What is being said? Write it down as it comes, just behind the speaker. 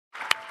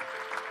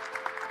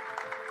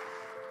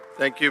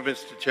Thank you,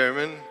 Mr.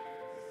 Chairman,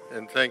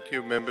 and thank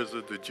you, members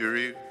of the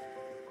jury.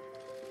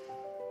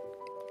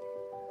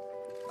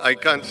 I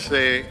can't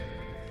say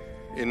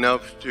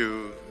enough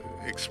to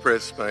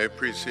express my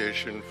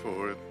appreciation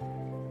for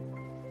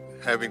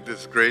having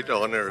this great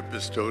honor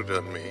bestowed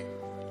on me.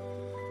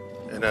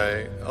 And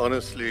I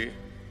honestly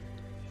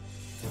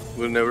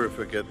will never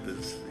forget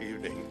this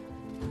evening.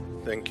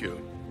 Thank you.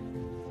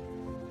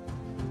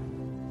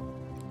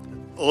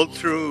 All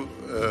through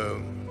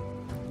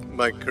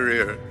my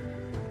career,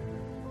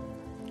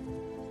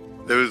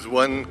 there was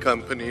one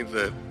company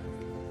that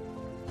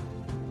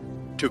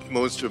took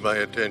most of my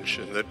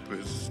attention. That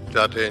was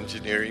Tata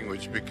Engineering,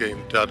 which became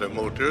Tata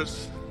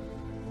Motors.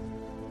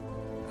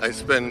 I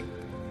spent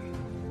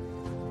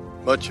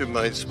much of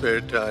my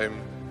spare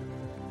time,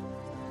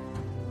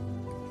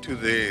 to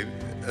the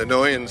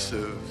annoyance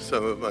of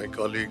some of my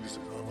colleagues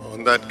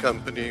on that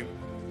company,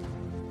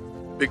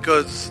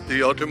 because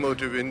the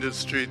automotive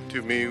industry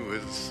to me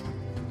was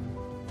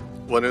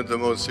one of the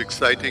most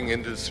exciting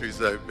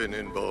industries I've been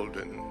involved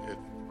in. It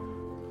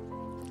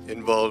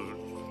involved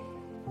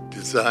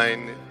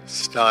design,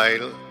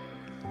 style,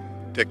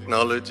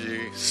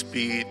 technology,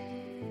 speed.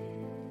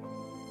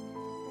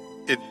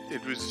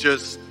 It was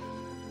just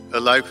a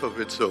life of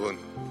its own.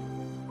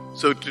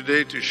 So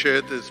today, to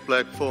share this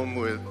platform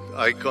with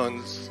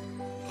icons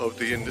of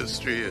the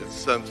industry is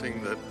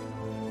something that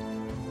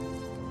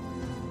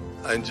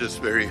I'm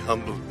just very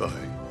humbled by.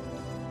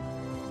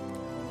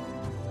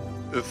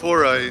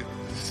 Before I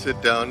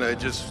sit down, I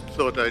just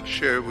thought I'd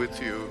share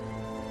with you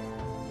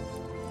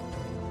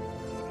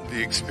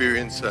the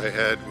experience I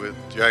had with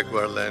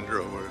Jaguar Land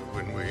Rover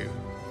when we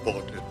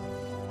bought it.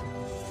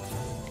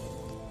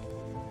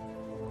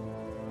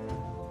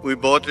 We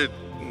bought it,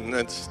 and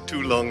that's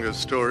too long a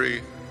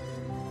story,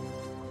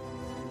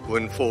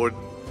 when Ford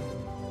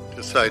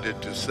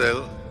decided to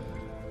sell.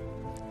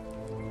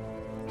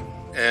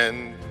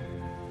 And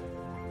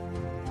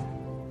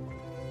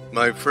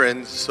my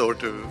friends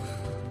sort of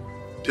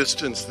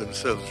distanced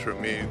themselves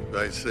from me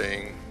by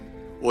saying,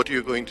 "What are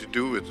you going to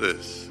do with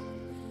this?"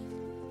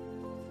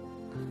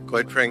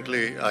 Quite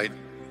frankly, I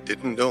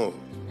didn't know.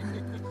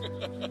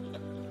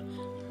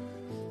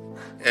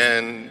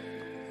 And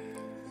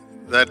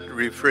that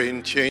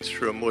refrain changed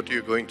from "what are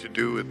you going to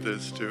do with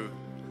this" to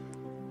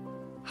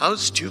 "how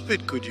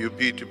stupid could you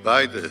be to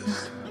buy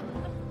this?"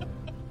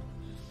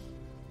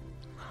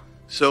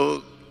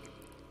 So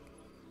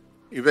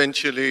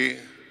eventually,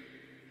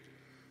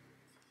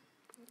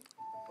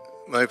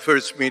 my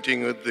first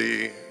meeting with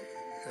the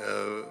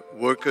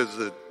workers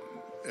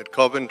at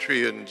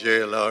Coventry and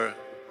JLR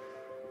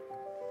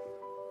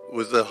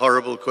was a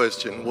horrible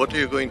question. What are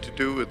you going to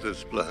do with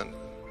this plant?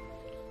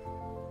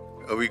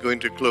 Are we going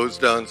to close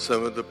down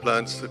some of the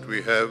plants that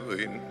we have?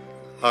 We're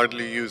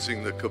hardly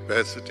using the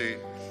capacity.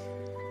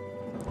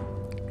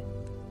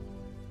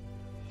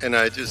 And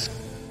I just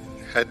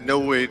had no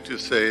way to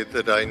say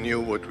that I knew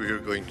what we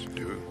were going to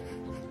do.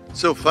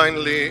 So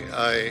finally,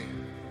 I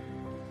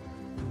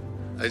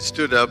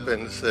stood up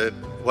and said,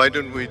 why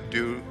don't we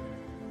do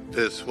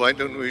this? Why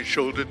don't we,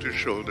 shoulder to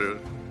shoulder,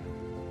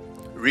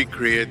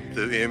 recreate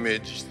the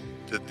image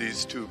that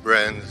these two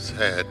brands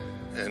had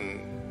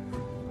and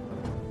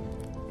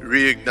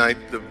reignite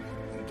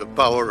the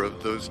power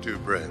of those two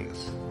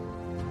brands?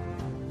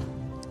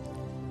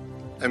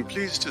 I'm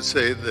pleased to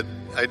say that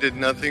I did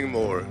nothing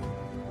more.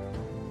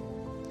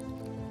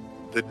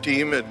 The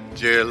team at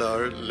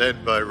JLR,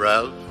 led by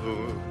Ralph,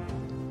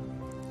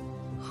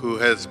 who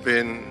has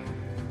been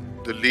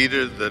the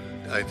leader that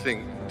I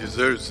think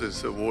deserves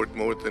this award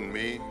more than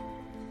me,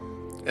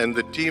 and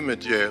the team at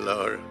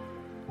JLR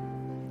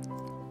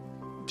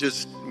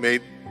just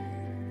made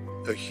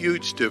a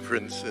huge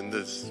difference in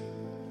this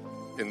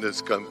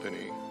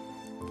company.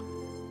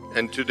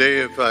 And today,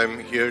 if I'm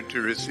here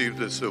to receive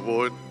this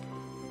award,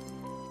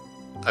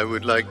 I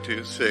would like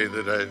to say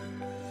that I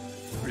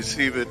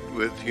receive it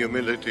with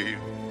humility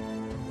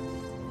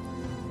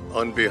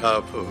on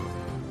behalf of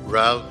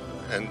Ralph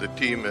and the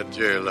team at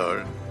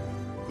JLR,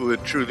 who are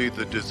truly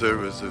the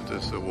deservers of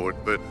this award.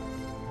 But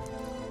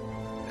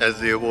as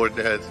the award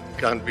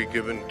can't be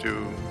given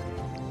to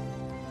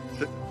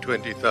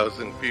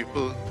 20,000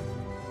 people,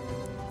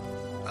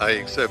 I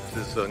accept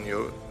this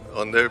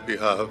on their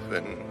behalf,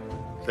 and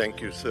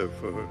thank you, sir,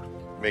 for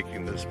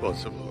making this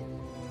possible.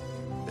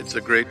 It's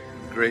a great,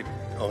 great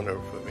honor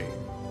for me.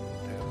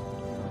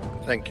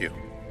 Thank you.